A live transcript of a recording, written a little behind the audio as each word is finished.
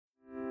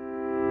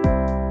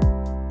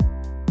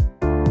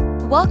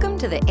Welcome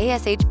to the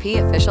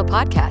ASHP Official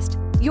Podcast,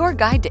 your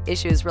guide to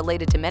issues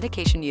related to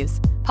medication use,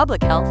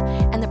 public health,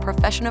 and the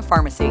profession of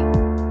pharmacy.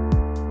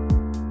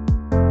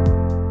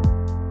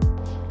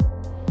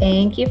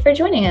 Thank you for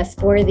joining us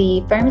for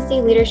the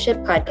Pharmacy Leadership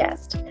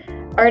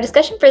Podcast. Our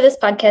discussion for this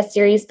podcast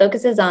series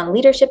focuses on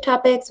leadership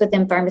topics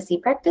within pharmacy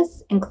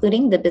practice,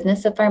 including the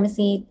business of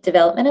pharmacy,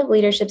 development of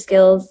leadership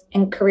skills,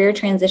 and career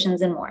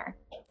transitions and more.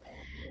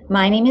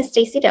 My name is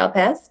Stacy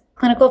Dalpas,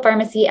 Clinical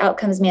Pharmacy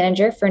Outcomes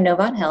Manager for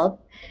Novant Health,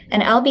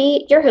 and I'll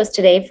be your host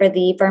today for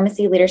the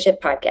Pharmacy Leadership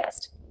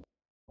Podcast.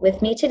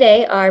 With me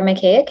today are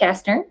Makaya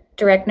Kastner,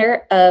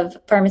 Director of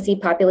Pharmacy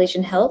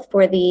Population Health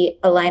for the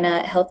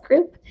Allina Health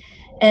Group,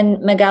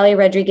 and Magali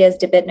Rodriguez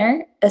de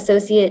Bittner,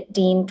 Associate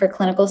Dean for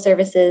Clinical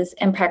Services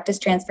and Practice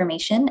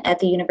Transformation at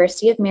the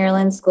University of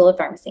Maryland School of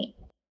Pharmacy.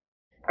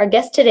 Our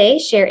guests today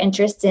share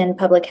interests in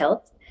public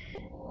health.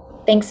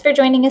 Thanks for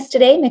joining us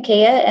today,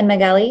 Makaya and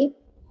Magali.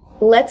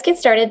 Let's get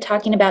started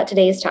talking about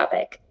today's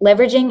topic,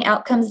 leveraging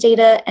outcomes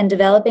data and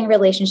developing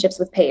relationships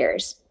with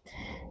payers.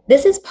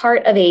 This is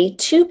part of a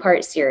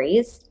two-part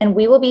series, and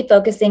we will be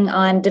focusing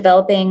on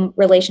developing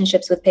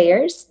relationships with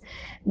payers.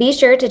 Be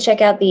sure to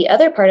check out the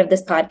other part of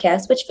this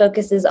podcast, which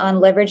focuses on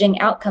leveraging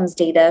outcomes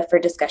data for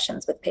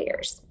discussions with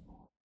payers.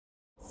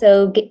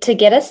 So to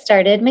get us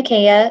started,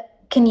 Makaya,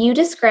 can you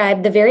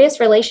describe the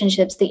various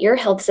relationships that your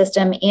health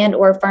system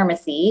and/or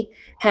pharmacy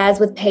has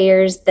with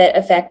payers that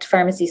affect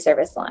pharmacy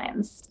service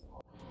lines?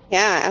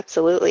 Yeah,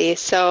 absolutely.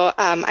 So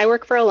I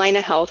work for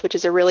Allina Health, which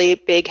is a really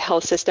big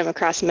health system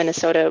across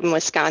Minnesota and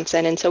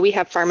Wisconsin. And so we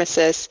have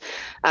pharmacists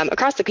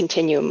across the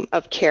continuum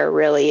of care,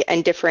 really,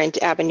 and different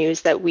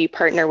avenues that we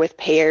partner with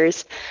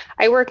payers.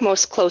 I work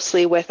most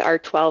closely with our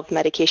 12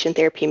 medication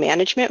therapy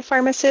management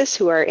pharmacists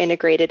who are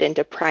integrated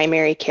into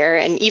primary care.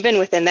 And even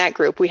within that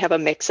group, we have a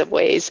mix of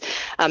ways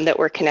that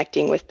we're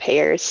connecting with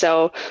payers.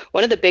 So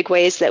one of the big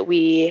ways that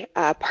we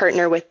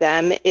partner with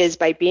them is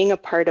by being a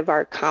part of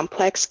our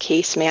complex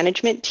case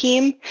management team.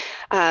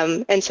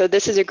 And so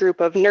this is a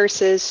group of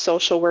nurses,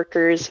 social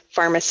workers,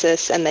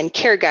 pharmacists, and then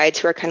care guides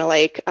who are kind of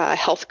like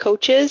health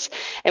coaches.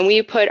 And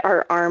we put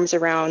our arms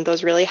around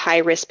those really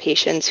high-risk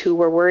patients who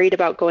were worried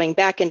about going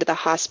back into the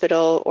hospital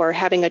or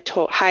having a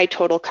high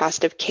total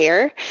cost of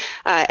care,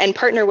 and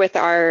partner with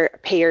our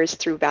payers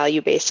through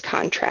value-based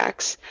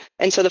contracts.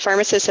 And so the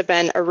pharmacists have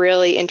been a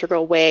really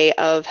integral way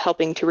of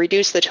helping to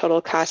reduce the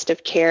total cost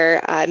of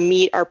care,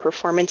 meet our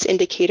performance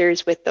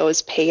indicators with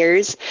those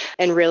payers,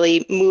 and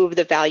really move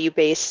the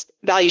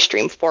value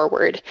stream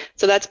forward.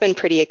 So that's been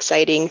pretty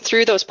exciting.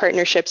 Through those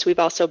partnerships, we've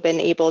also been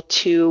able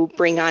to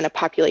bring on a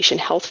population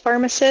health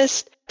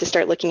pharmacist to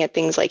start looking at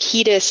things like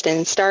HEDIS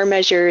and STAR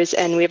measures,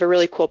 and we have a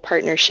really cool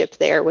partnership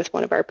there with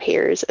one of our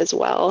payers as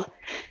well.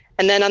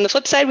 And then on the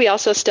flip side, we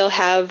also still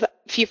have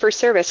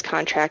fee-for-service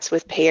contracts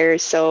with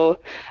payers. So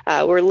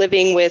we're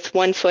living with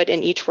one foot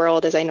in each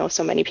world, as I know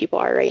so many people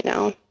are right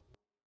now.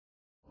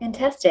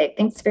 Fantastic.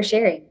 Thanks for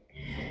sharing.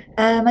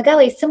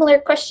 Magali, similar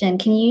question.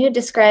 Can you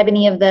describe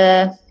any of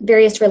the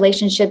various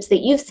relationships that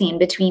you've seen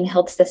between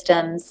health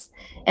systems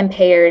and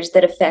payers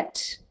that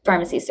affect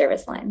pharmacy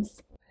service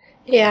lines?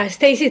 Yeah,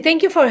 Stacy,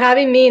 thank you for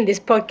having me in this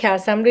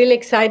podcast. I'm really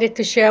excited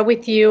to share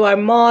with you our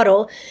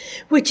model,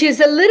 which is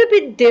a little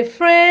bit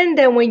different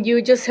than when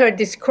you just heard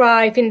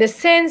described, in the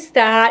sense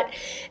that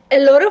a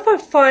lot of our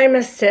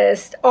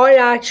pharmacists are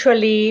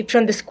actually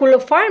from the School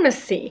of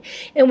Pharmacy,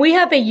 and we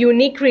have a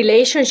unique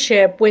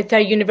relationship with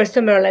our University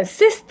of Maryland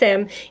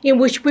system in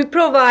which we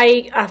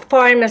provide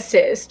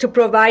pharmacists to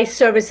provide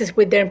services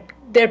with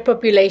their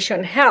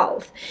population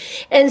health.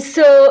 And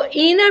so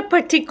in our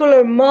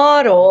particular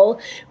model,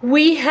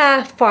 we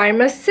have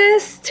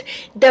pharmacists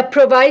that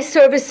provide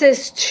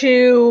services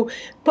to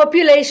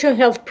population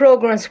health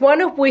programs,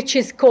 one of which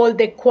is called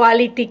the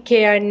Quality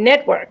Care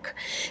Network.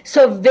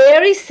 So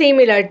very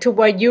similar to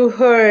what you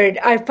heard,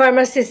 our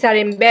pharmacists are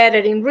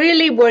embedded in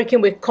really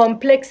working with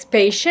complex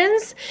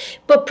patients,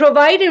 but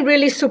providing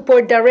really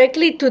support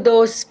directly to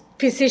those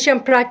physician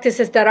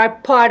practices that are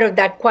part of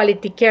that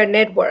Quality Care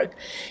Network.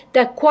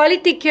 The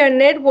Quality Care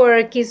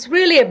Network is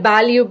really a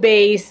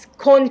value-based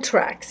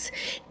contracts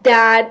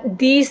that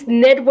this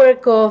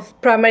network of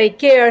primary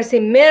cares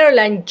in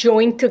Maryland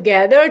joined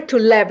together to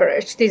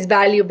leverage these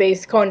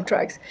value-based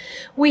contracts.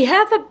 We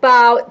have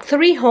about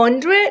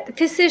 300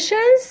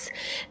 physicians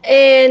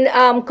and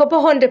a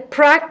couple hundred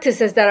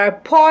practices that are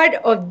part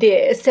of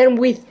this. And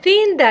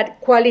within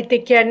that Quality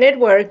Care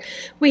Network,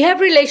 we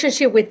have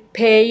relationship with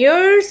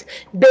payers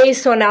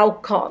based on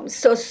outcomes.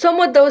 So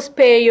some of those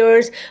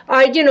payers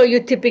are,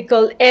 your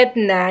typical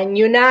Aetna,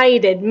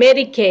 United,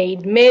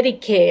 Medicaid,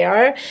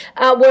 Medicare,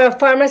 where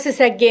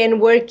pharmacists, again,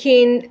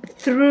 working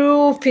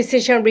through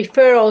physician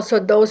referrals, so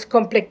those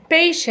complex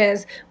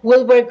patients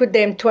will work with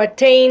them to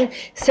attain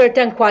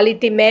certain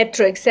quality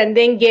metrics and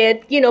then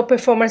get,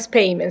 performance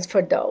payments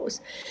for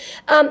those.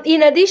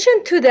 In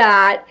addition to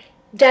that,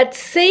 that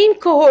same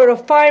cohort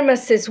of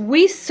pharmacists,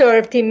 we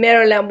served in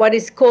Maryland what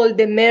is called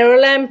the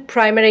Maryland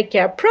Primary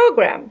Care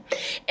Program.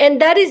 And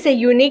that is a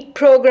unique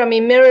program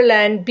in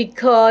Maryland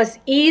because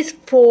it's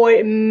for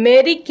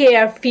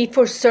Medicare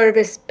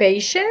fee-for-service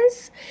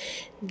patients.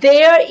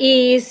 There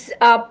is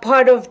a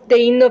part of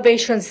the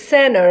Innovation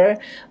Center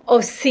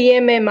of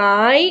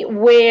CMMI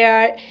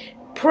where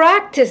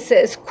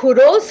practices could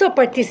also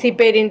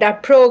participate in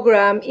that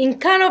program in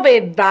kind of a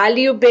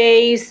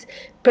value-based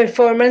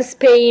performance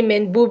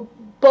payment,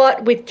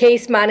 but with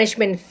case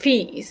management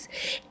fees.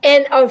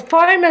 And our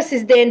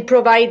pharmacists then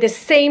provide the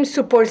same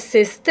support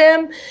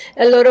system,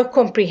 a lot of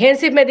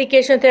comprehensive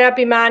medication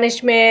therapy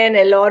management,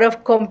 a lot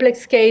of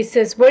complex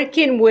cases,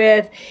 working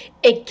with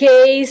a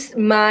case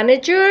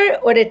manager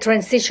or a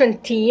transition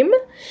team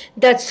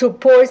that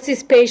supports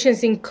these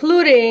patients,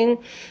 including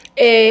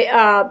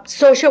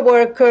social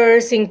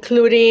workers,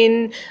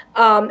 including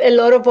a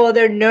lot of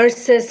other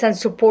nurses and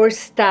support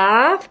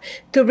staff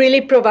to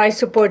really provide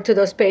support to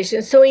those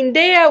patients. So in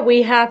there,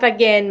 we have,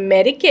 again,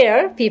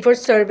 Medicare,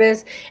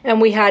 fee-for-service,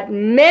 and we had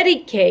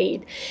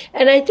Medicaid.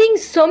 And I think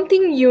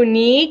something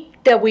unique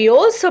that we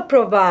also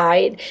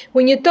provide,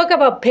 when you talk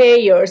about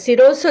payers, it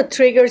also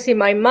triggers in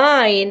my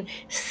mind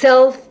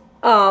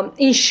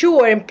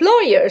insure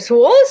employers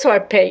who also are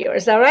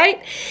payers, all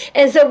right?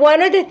 And so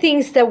one of the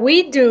things that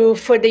we do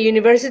for the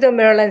University of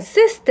Maryland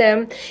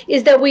system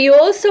is that we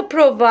also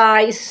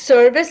provide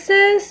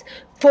services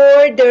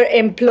for their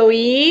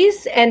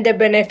employees and the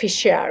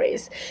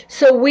beneficiaries.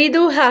 So we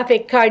do have a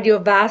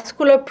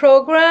cardiovascular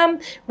program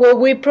where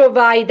we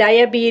provide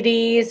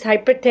diabetes,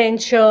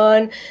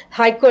 hypertension,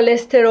 high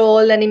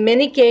cholesterol, and in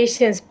many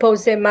cases,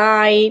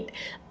 post-MI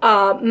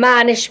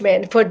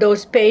management for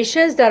those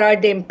patients that are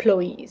the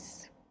employees.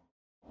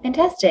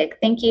 Fantastic.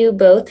 Thank you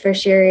both for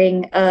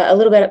sharing a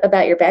little bit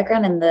about your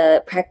background and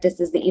the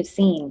practices that you've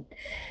seen.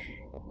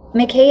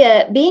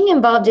 Makaya, being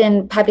involved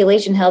in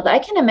population health, I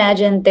can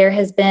imagine there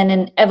has been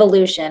an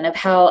evolution of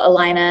how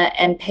Allina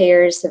and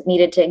payers have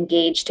needed to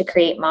engage to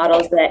create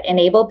models that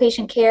enable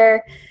patient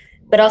care,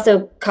 but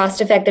also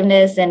cost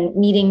effectiveness and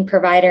meeting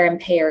provider and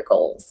payer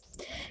goals.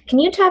 Can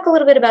you talk a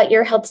little bit about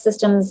your health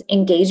system's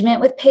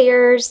engagement with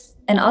payers?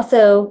 And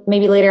also,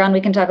 maybe later on,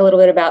 we can talk a little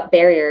bit about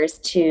barriers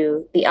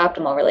to the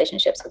optimal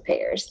relationships with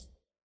payers.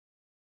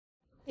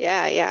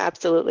 Yeah,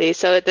 absolutely.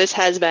 So this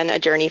has been a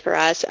journey for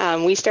us.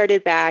 We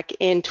started back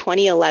in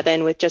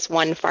 2011 with just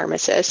one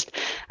pharmacist,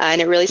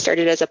 and it really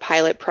started as a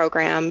pilot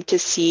program to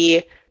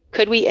see,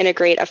 could we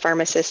integrate a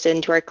pharmacist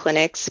into our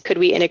clinics? Could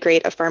we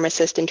integrate a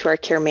pharmacist into our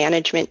care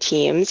management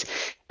teams?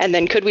 And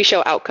then could we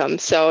show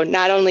outcomes? So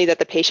not only that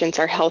the patients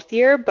are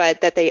healthier, but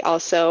that they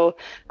also,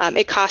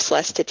 it costs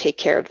less to take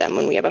care of them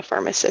when we have a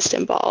pharmacist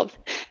involved.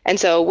 And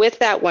so with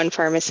that one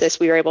pharmacist,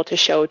 we were able to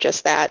show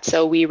just that.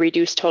 So we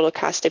reduced total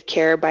cost of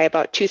care by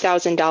about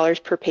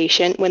 $2,000 per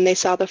patient when they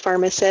saw the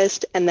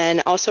pharmacist, and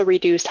then also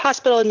reduced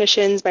hospital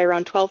admissions by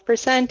around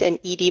 12% and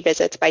ED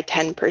visits by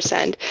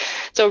 10%.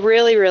 So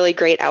really, really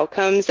great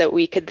outcomes that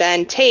we could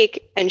then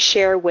take and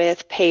share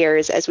with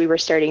payers as we were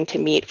starting to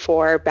meet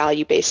for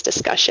value-based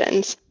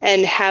discussions.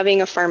 And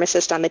having a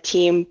pharmacist on the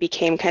team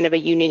became kind of a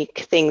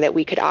unique thing that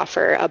we could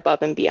offer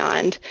above and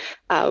beyond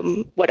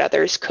what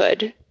others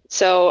could.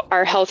 So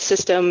our health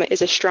system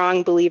is a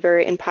strong believer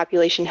in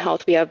population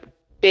health. We have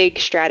big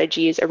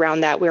strategies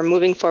around that. We're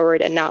moving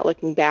forward and not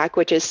looking back,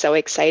 which is so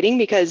exciting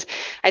because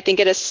I think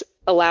it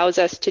allows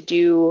us to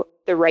do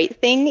the right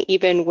thing,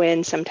 even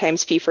when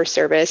sometimes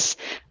fee-for-service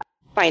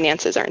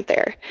finances aren't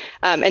there.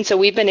 And so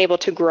we've been able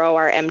to grow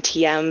our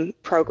MTM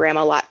program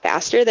a lot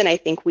faster than I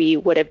think we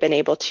would have been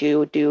able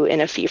to do in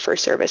a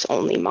fee-for-service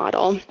only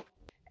model.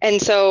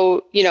 And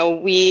so,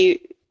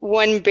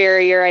 one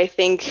barrier I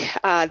think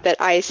that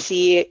I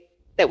see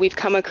that we've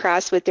come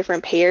across with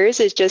different payers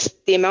is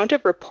just the amount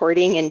of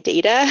reporting and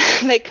data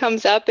that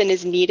comes up and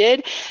is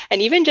needed,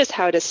 and even just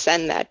how to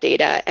send that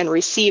data and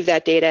receive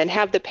that data and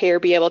have the payer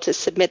be able to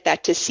submit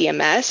that to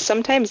CMS.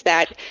 Sometimes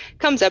that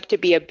comes up to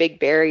be a big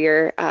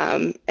barrier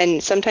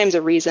and sometimes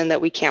a reason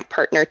that we can't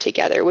partner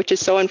together, which is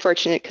so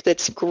unfortunate because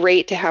it's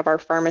great to have our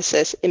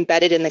pharmacists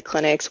embedded in the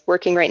clinics,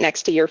 working right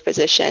next to your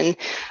physician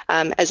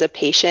as a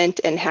patient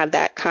and have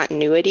that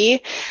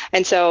continuity.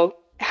 And so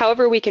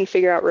however we can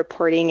figure out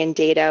reporting and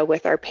data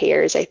with our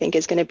payers, I think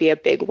is going to be a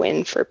big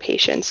win for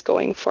patients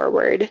going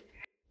forward.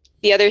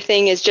 The other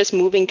thing is just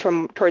moving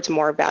towards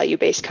more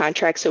value-based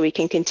contracts so we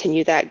can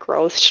continue that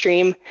growth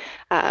stream.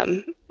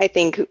 I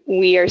think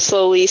we are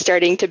slowly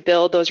starting to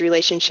build those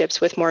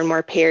relationships with more and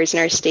more payers in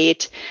our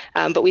state,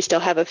 but we still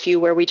have a few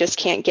where we just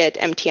can't get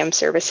MTM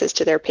services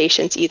to their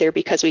patients either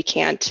because we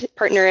can't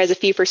partner as a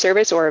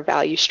fee-for-service or a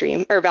value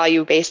stream or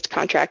value-based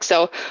contract.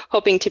 So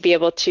hoping to be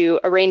able to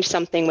arrange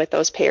something with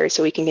those payers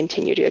so we can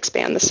continue to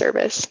expand the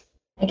service.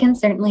 I can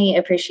certainly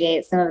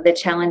appreciate some of the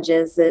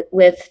challenges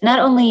with not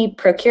only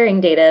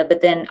procuring data,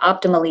 but then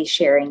optimally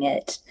sharing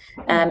it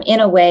in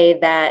a way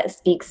that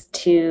speaks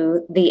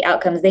to the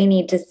outcomes they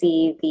need to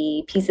see,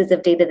 the pieces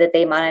of data that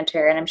they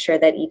monitor. And I'm sure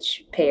that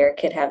each payer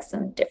could have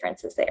some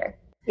differences there.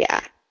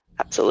 Yeah,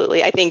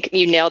 Absolutely. I think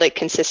you nailed it.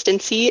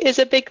 Consistency is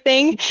a big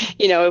thing.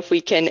 If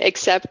we can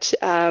accept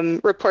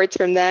reports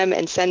from them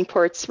and send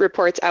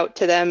reports out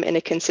to them in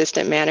a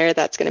consistent manner,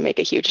 that's going to make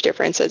a huge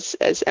difference as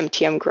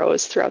MTM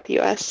grows throughout the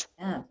U.S.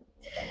 Yeah.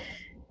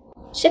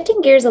 Shifting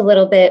gears a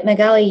little bit,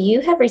 Magali,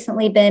 you have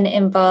recently been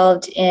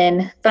involved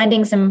in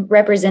finding some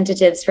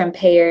representatives from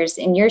payers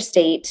in your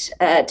state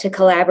to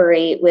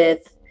collaborate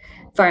with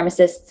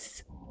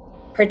pharmacists,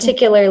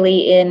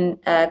 particularly in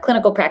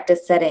clinical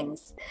practice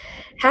settings.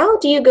 How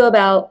do you go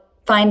about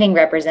finding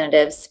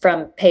representatives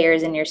from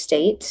payers in your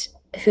state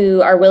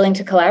who are willing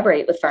to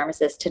collaborate with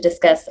pharmacists to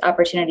discuss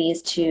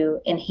opportunities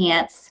to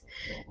enhance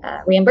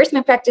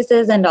reimbursement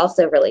practices and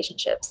also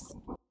relationships?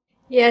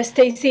 Yes,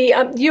 Stacy,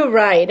 you're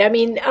right. I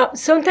mean,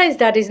 sometimes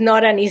that is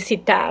not an easy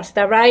task,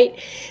 all right?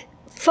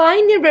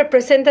 Finding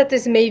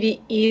representatives may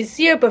be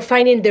easier, but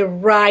finding the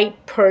right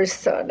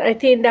person. I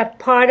think that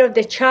part of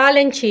the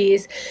challenge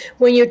is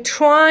when you're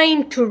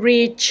trying to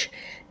reach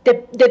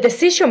the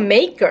decision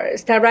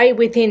makers that right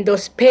within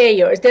those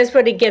payers. That's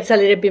where it gets a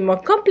little bit more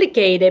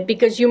complicated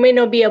because you may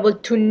not be able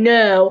to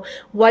know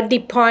what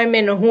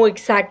department or who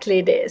exactly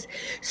it is.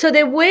 So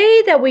the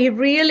way that we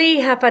really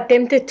have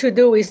attempted to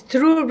do is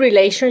through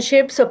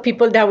relationships of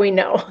people that we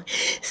know.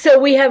 So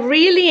we have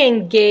really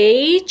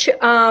engaged,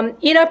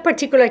 in a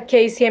particular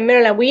case here in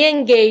Maryland, we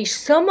engaged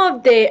some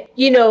of the,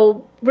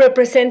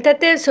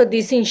 representatives of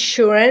these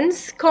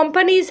insurance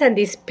companies and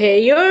these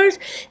payers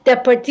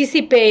that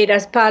participate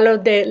as part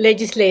of the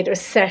legislative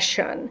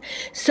session.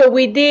 So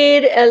we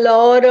did a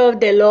lot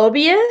of the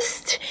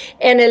lobbyists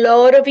and a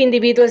lot of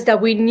individuals that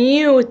we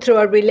knew through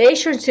our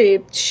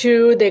relationship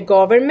to the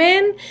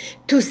government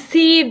to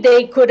see if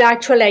they could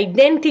actually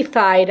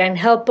identify it and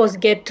help us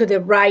get to the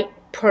right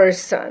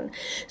person.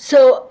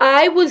 So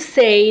I would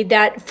say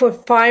that for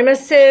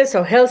pharmacists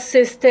or health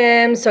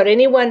systems or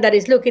anyone that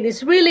is looking,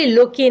 is really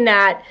looking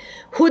at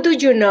who do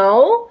you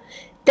know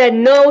that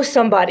knows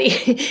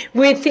somebody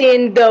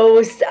within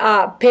those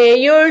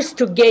payers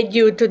to get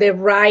you to the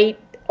right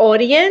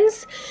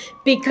audience.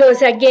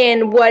 Because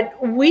again, what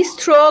we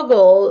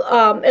struggled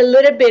a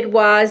little bit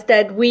was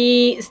that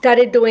we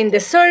started doing the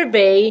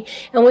survey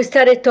and we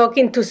started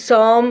talking to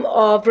some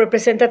of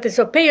representatives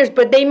of payers,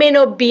 but they may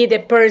not be the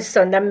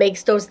person that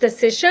makes those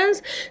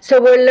decisions.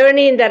 So we're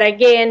learning that,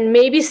 again,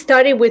 maybe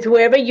starting with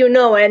whoever you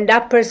know, and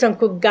that person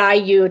could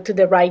guide you to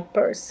the right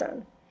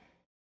person.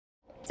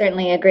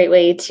 Certainly a great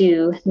way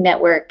to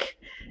network.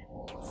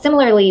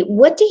 Similarly,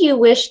 what do you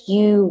wish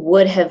you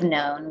would have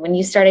known when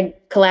you started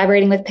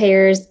collaborating with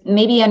payers,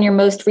 maybe on your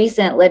most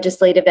recent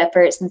legislative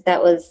effort, since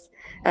that was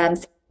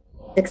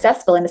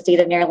successful in the state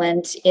of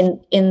Maryland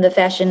in the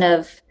fashion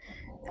of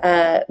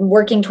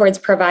working towards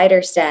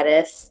provider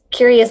status?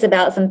 Curious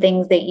about some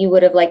things that you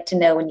would have liked to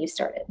know when you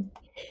started.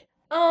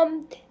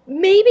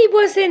 Maybe it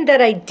wasn't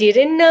that I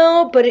didn't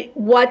know, but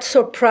what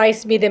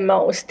surprised me the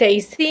most,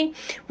 Stacy,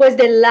 was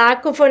the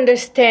lack of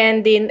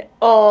understanding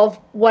of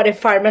what a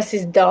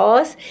pharmacist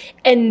does,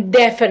 and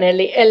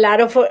definitely a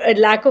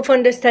lack of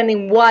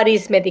understanding what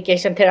is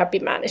medication therapy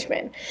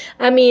management.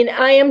 I mean,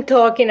 I am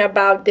talking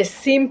about the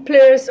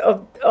simplest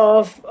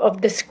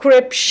of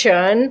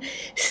description.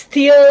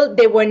 Still,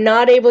 they were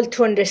not able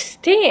to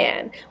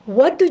understand.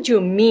 What do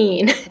you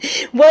mean?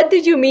 What do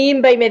you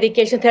mean by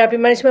medication therapy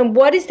management?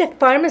 What is the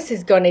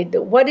pharmacist going to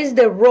do? What is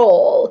the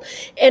role?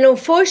 And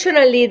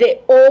unfortunately,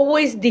 they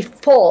always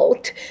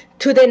default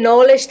to the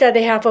knowledge that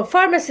they have of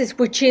pharmacists,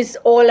 which is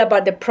all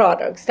about the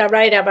products,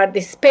 right? About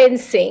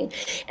dispensing,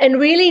 and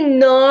really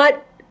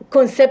not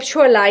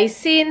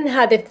conceptualizing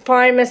how the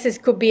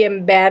pharmacist could be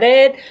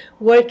embedded,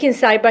 working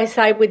side by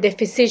side with the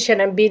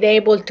physician and being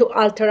able to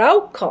alter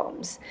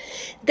outcomes.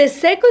 The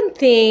second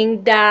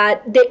thing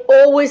that they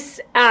always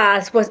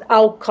asked was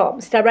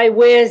outcomes, right?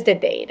 Where's the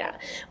data?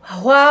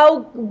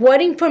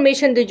 What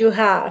information do you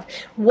have?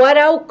 What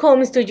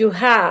outcomes do you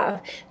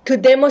have to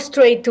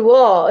demonstrate to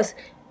us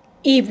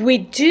if we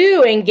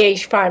do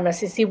engage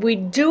pharmacists, if we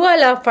do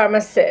allow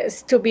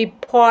pharmacists to be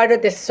part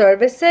of the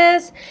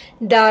services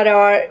that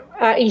our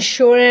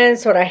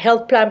insurance or a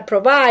health plan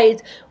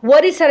provides,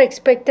 what is our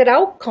expected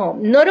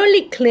outcome? Not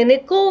only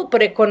clinical,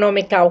 but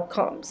economic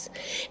outcomes.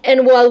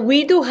 And while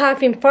we do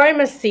have in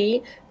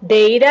pharmacy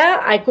data,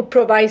 I could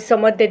provide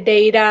some of the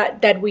data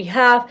that we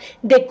have,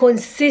 the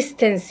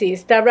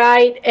consistencies,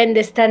 right, and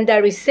the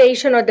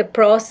standardization of the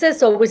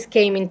process always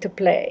came into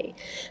play.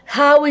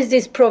 How is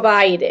this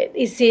provided?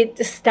 Is it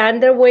the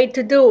standard way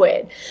to do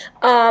it?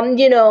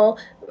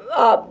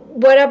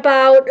 What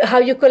about how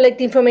you collect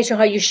information,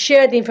 how you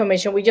share the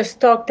information? We just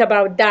talked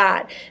about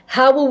that.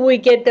 How will we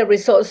get the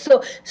results?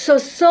 So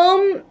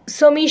some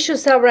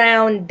issues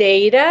around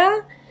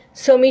data,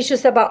 some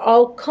issues about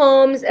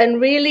outcomes, and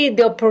really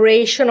the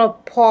operational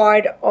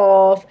part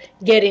of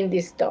getting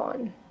this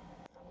done.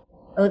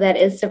 Oh, that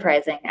is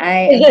surprising.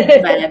 I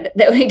am glad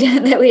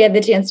that we had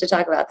the chance to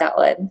talk about that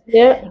one.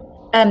 Yeah.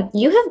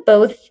 You have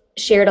both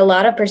shared a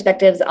lot of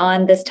perspectives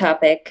on this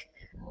topic.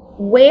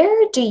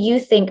 Where do you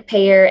think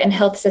payer and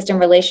health system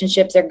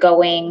relationships are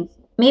going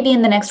maybe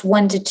in the next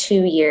 1 to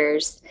 2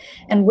 years?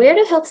 And where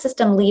do health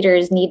system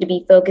leaders need to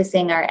be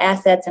focusing our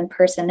assets and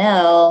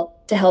personnel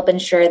to help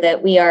ensure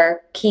that we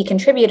are key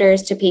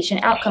contributors to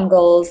patient outcome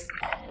goals,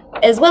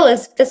 as well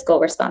as fiscal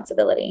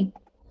responsibility?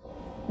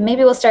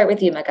 Maybe we'll start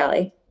with you,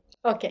 Magali.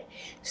 Okay,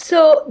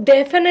 so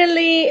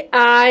definitely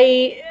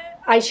I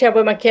share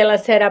what Michaela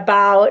said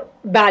about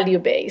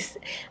value-based.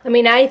 I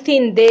mean, I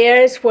think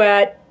there's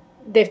what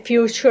the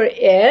future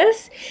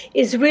is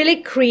really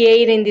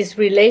creating this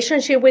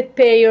relationship with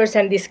payers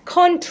and these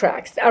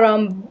contracts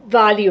around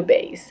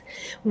value-based.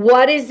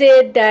 What is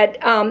it that,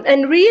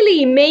 and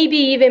really maybe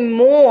even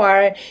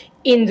more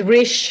in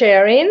risk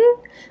sharing,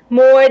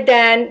 more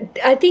than,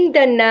 I think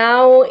that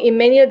now in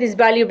many of these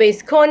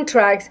value-based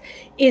contracts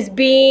is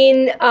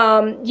being,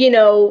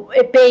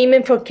 a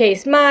payment for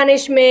case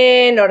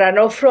management or an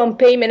upfront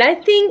payment. I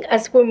think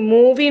as we're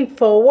moving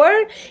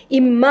forward,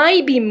 it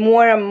might be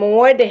more and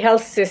more the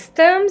health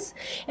systems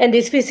and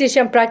these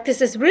physician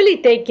practices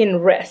really taking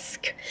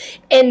risk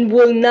and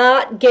will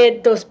not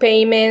get those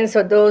payments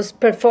or those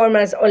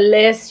performance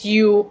unless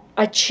you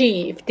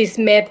achieve these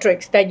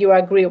metrics that you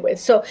agree with.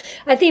 So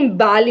I think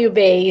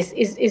value-based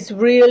is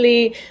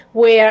really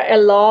where a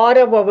lot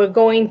of what we're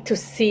going to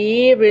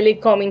see really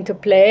come into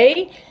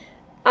play.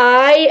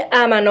 I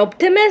am an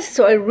optimist,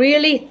 so I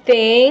really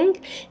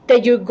think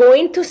that you're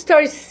going to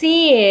start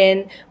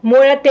seeing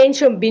more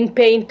attention being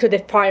paid to the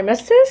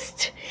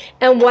pharmacist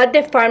and what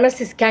the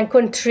pharmacist can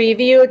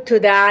contribute to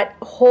that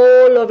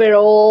whole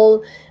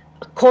overall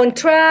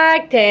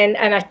contract and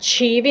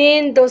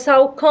achieving those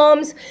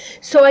outcomes.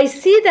 So I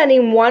see that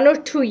in 1 or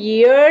 2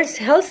 years,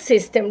 health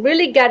system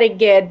really got to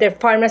get their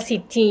pharmacy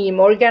team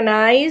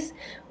organized,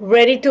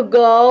 ready to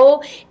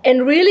go,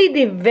 and really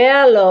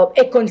develop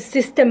a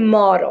consistent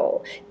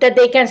model that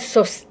they can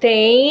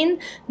sustain,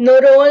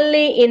 not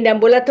only in the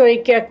ambulatory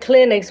care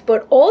clinics,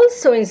 but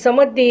also in some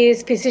of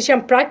these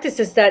physician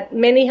practices that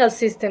many health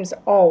systems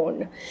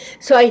own.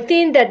 So I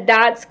think that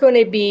that's going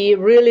to be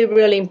really,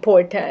 really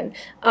important,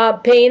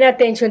 paying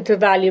attention to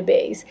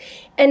value-based.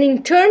 And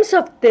in terms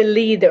of the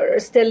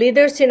leaders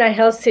in a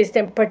health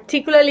system,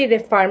 particularly the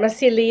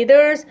pharmacy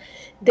leaders,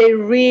 they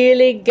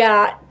really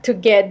got to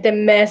get the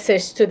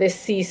message to the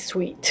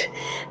C-suite.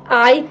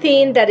 I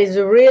think that is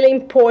really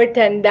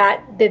important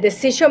that the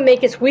decision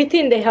makers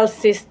within the health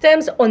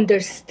systems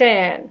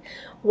understand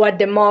what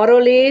the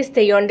model is,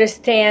 they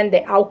understand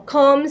the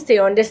outcomes, they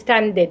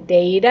understand the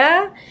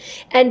data,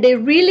 and they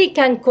really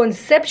can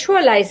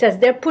conceptualize as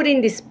they're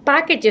putting these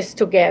packages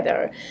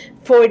together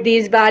for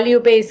these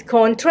value-based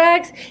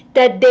contracts,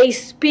 that they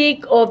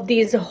speak of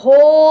this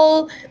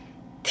whole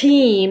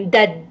team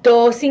that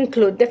does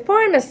include the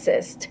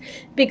pharmacist.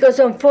 Because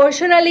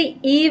unfortunately,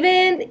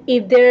 even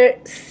if they're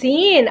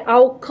seeing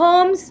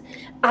outcomes,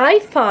 I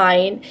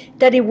find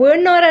that if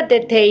we're not at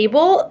the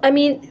table,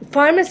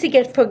 pharmacy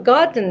gets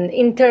forgotten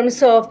in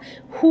terms of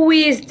who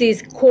is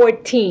these core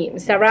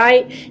teams, all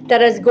right,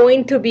 that is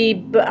going to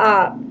be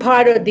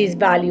part of this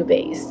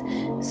value-based.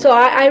 So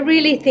I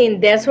really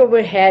think that's where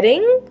we're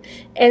heading.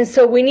 And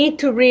so we need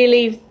to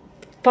really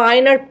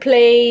find our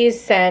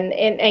place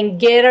and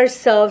get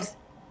ourselves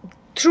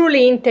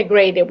truly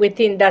integrated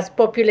within that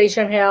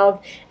population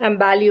health and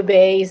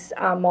value-based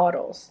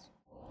models.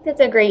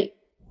 That's a great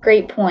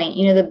point.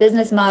 The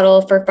business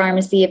model for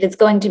pharmacy, if it's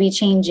going to be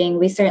changing,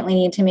 we certainly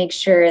need to make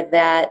sure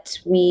that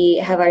we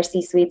have our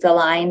C-suites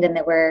aligned and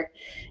that we're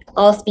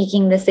all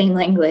speaking the same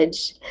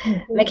language.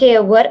 Mm-hmm.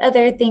 Makaya, what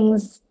other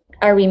things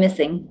are we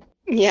missing?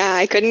 Yeah,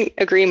 I couldn't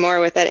agree more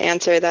with that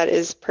answer. That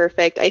is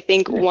perfect. I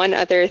think one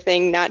other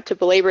thing, not to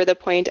belabor the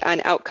point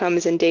on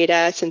outcomes and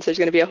data, since there's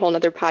going to be a whole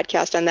nother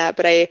podcast on that,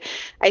 but I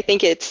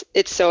think it's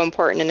so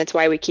important, and it's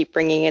why we keep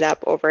bringing it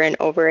up over and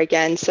over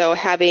again. So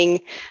having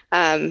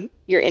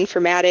your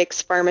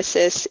informatics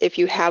pharmacists, if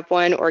you have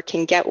one or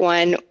can get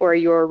one, or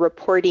your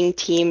reporting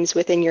teams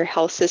within your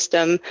health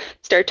system,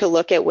 start to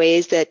look at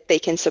ways that they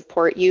can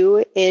support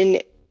you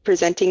in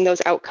presenting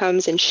those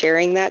outcomes and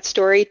sharing that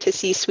story to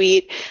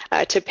C-suite,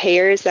 to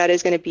payers. That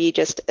is going to be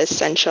just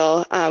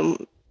essential.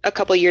 A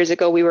couple years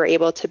ago, we were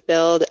able to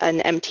build an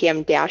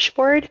MTM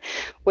dashboard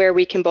where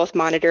we can both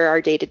monitor our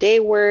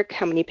day-to-day work,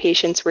 how many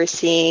patients we're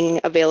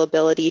seeing,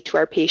 availability to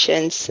our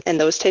patients, and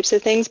those types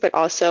of things, but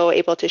also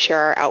able to share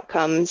our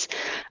outcomes,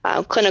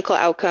 clinical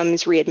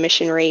outcomes,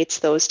 readmission rates,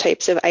 those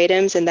types of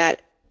items. And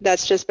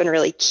that's just been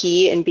really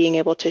key in being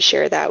able to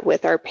share that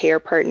with our payer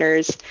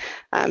partners,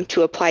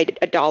 to apply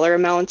dollar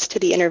amounts to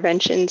the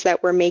interventions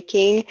that we're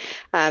making,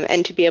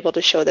 and to be able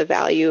to show the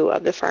value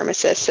of the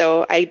pharmacist.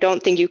 So I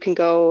don't think you can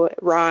go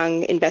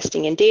wrong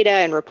investing in data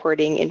and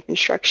reporting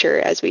infrastructure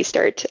as we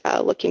start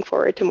looking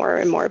forward to more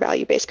and more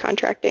value-based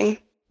contracting.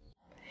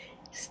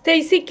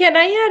 Stacy, can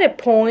I add a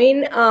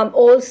point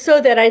also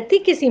that I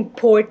think is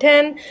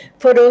important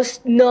for us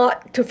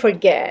not to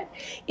forget,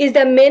 is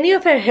that many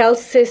of our health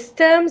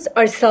systems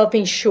are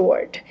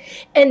self-insured,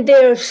 and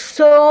there's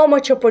so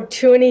much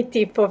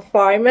opportunity for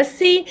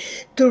pharmacy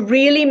to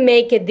really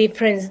make a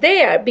difference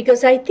there,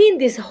 because I think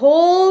this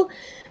whole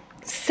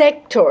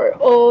sector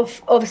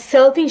of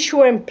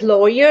self-insured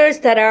employers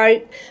that are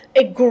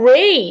a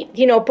great,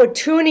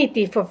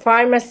 opportunity for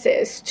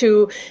pharmacists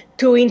to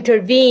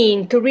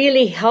intervene, to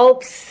really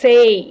help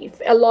save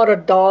a lot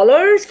of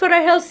dollars for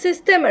our health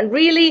system and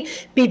really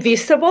be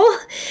visible.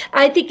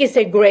 I think it's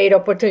a great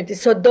opportunity.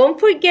 So don't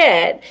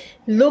forget,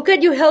 look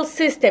at your health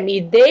system.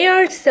 If they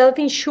are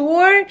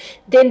self-insured,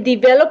 then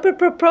develop a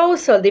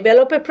proposal,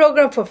 develop a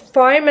program for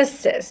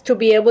pharmacists to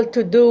be able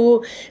to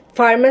do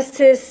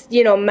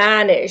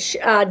manage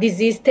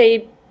disease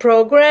state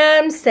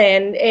programs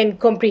and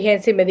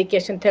comprehensive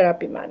medication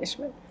therapy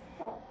management.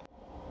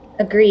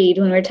 Agreed.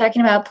 When we're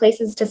talking about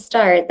places to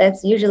start,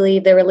 that's usually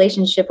the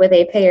relationship with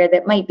a payer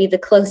that might be the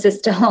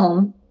closest to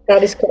home.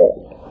 That is correct.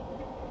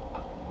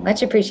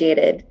 Much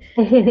appreciated.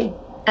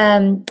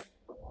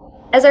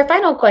 As our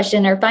final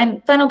question or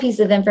final piece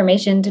of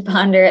information to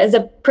ponder, as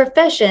a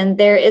profession,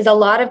 there is a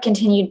lot of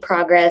continued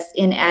progress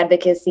in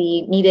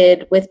advocacy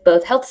needed with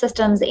both health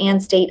systems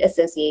and state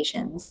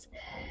associations.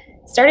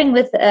 Starting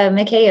with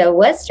Makaya,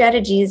 what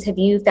strategies have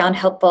you found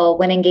helpful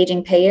when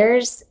engaging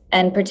payers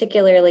and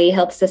particularly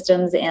health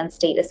systems and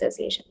state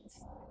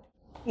associations?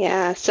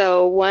 Yeah,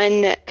 so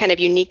one kind of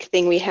unique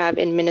thing we have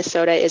in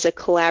Minnesota is a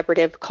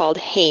collaborative called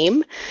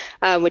HAIM,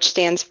 which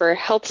stands for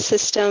Health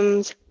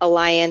Systems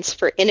Alliance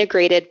for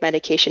Integrated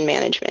Medication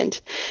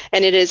Management.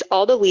 And it is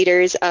all the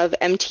leaders of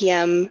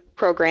MTM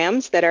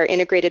programs that are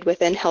integrated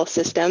within health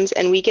systems.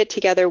 And we get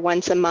together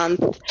once a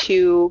month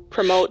to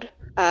promote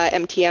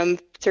MTM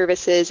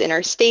services in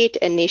our state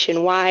and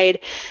nationwide,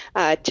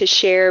 to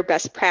share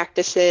best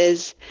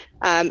practices,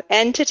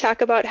 and to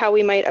talk about how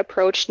we might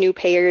approach new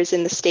payers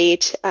in the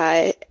state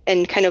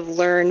and kind of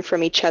learn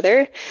from each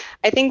other.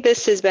 I think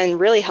this has been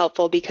really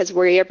helpful because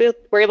we're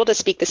able to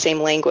speak the same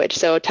language.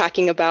 So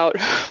talking about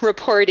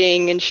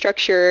reporting and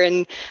structure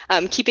and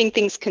keeping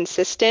things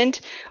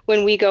consistent,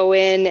 when we go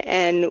in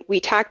and we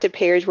talk to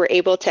payers, we're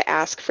able to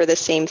ask for the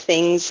same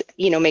things,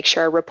 make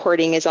sure our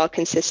reporting is all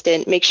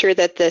consistent, make sure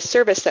that the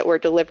service that we're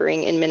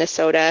delivering in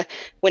Minnesota,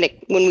 when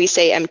we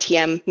say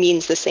MTM,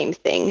 means the same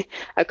thing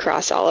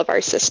across all of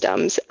our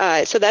systems.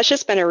 So that's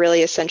just been a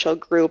really essential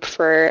group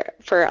for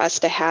us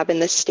to have in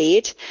the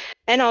state,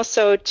 and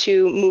also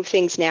to move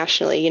things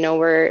nationally.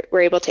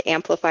 We're able to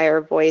amplify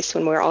our voice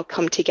when we're all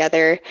come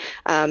together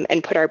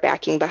and put our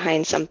backing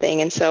behind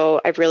something. And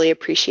so I've really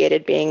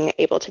appreciated being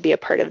able to be a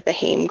part of the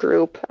HAIM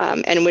group,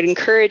 and would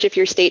encourage, if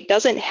your state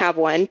doesn't have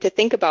one, to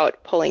think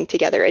about pulling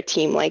together a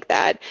team like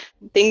that.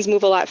 Things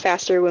move a lot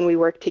faster when we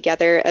work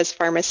together as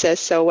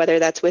pharmacists. So whether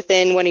that's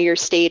within one of your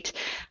state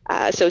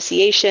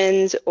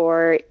associations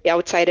or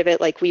outside of it,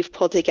 like we've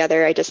pulled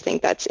together, I just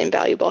think that's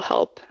invaluable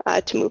help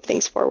to move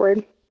things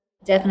forward.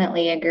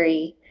 Definitely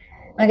agree.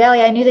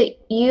 Magali, I knew that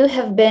you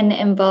have been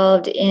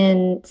involved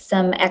in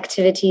some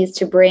activities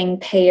to bring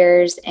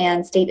payers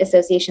and state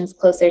associations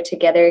closer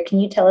together.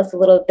 Can you tell us a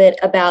little bit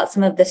about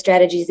some of the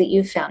strategies that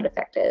you've found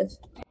effective?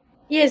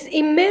 Yes,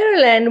 in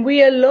Maryland,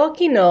 we are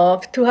lucky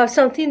enough to have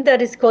something that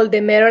is called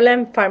the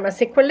Maryland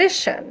Pharmacy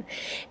Coalition.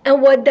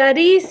 And what that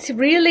is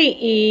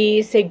really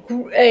is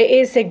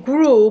a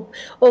group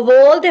of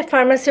all the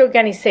pharmacy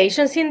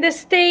organizations in the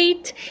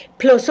state,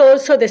 plus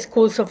also the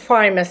schools of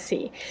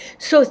pharmacy.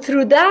 So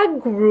through that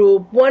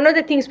group, one of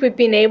the things we've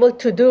been able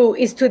to do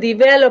is to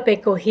develop a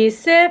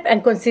cohesive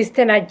and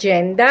consistent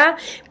agenda,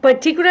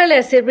 particularly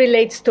as it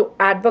relates to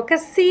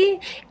advocacy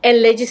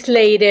and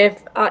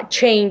legislative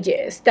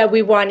changes that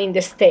we want in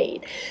the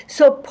state.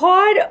 So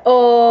part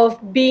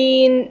of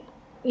being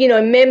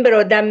a member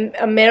of the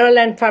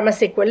Maryland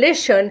Pharmacy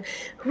Coalition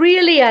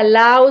really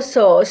allows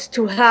us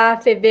to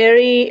have a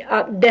very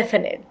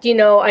definite,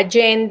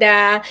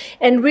 agenda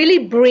and really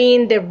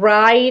bring the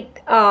right,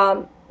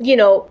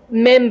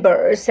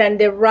 members and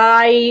the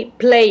right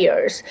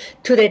players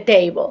to the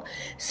table.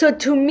 So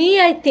to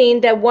me, I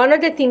think that one of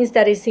the things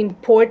that is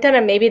important,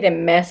 and maybe the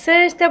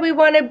message that we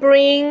want to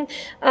bring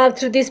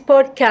through this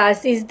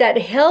podcast, is that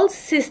health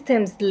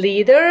systems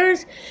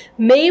leaders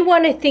may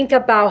want to think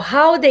about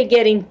how they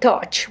get in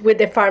touch with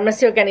the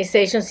pharmacy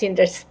organizations in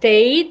their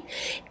state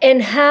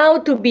and how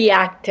to be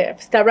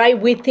active, right,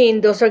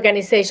 within those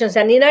organizations.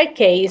 And in our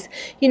case,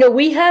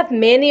 we have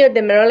many of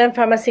the Maryland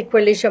Pharmacy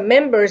Coalition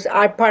members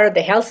are part of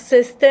the health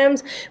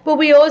systems, but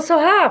we also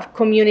have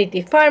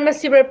community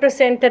pharmacy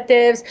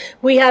representatives.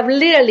 We have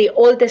literally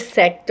all the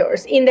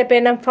sectors,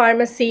 independent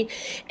pharmacy.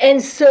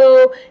 And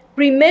so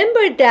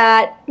remember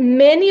that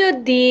many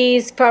of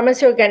these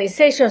pharmacy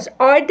organizations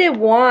are the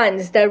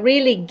ones that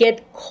really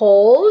get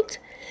called,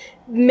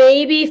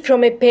 maybe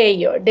from a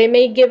payer. They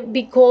may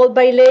be called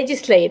by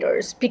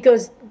legislators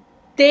because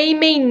they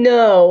may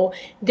know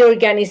the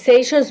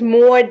organizations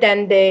more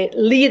than the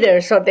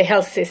leaders of the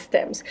health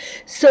systems.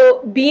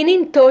 So being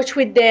in touch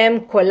with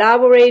them,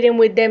 collaborating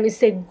with them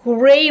is a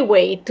great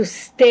way to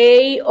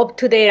stay up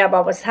to date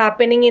about what's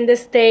happening in the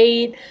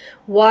state,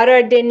 what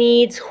are the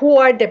needs, who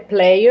are the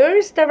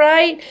players,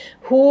 right?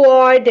 Who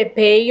are the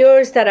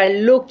payers that are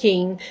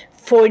looking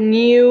for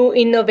new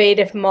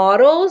innovative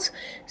models.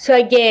 So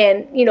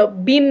again,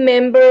 be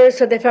members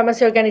of the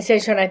pharmacy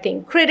organization, I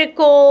think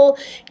critical,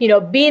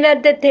 being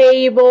at the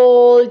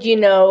table,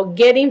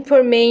 get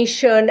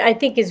information, I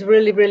think is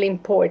really, really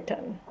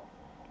important.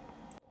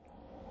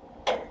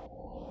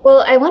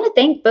 Well, I want to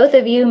thank both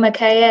of you,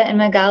 Makaya and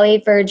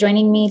Magali, for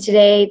joining me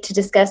today to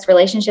discuss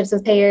relationships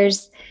with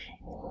payers.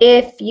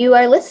 If you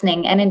are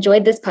listening and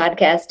enjoyed this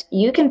podcast,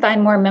 you can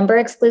find more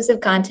member-exclusive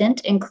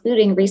content,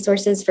 including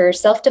resources for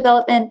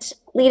self-development,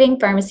 leading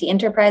pharmacy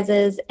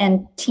enterprises,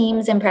 and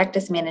teams in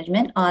practice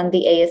management on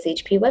the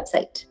ASHP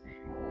website.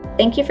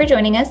 Thank you for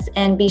joining us,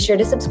 and be sure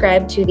to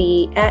subscribe to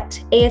the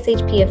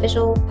 @ASHP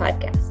Official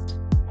podcast.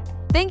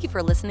 Thank you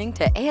for listening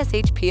to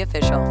ASHP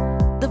Official,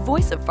 the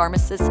voice of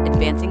pharmacists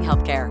advancing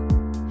healthcare.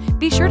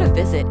 Be sure to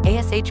visit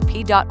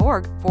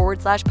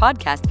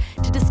ashp.org/podcast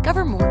to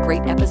discover more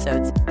great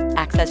episodes,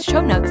 access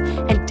show notes,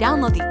 and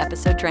download the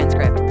episode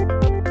transcript.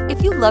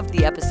 If you loved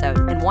the episode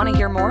and want to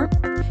hear more,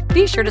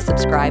 be sure to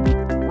subscribe,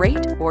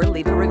 rate, or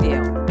leave a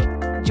review.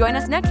 Join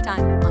us next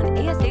time on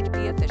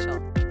ASHP Official.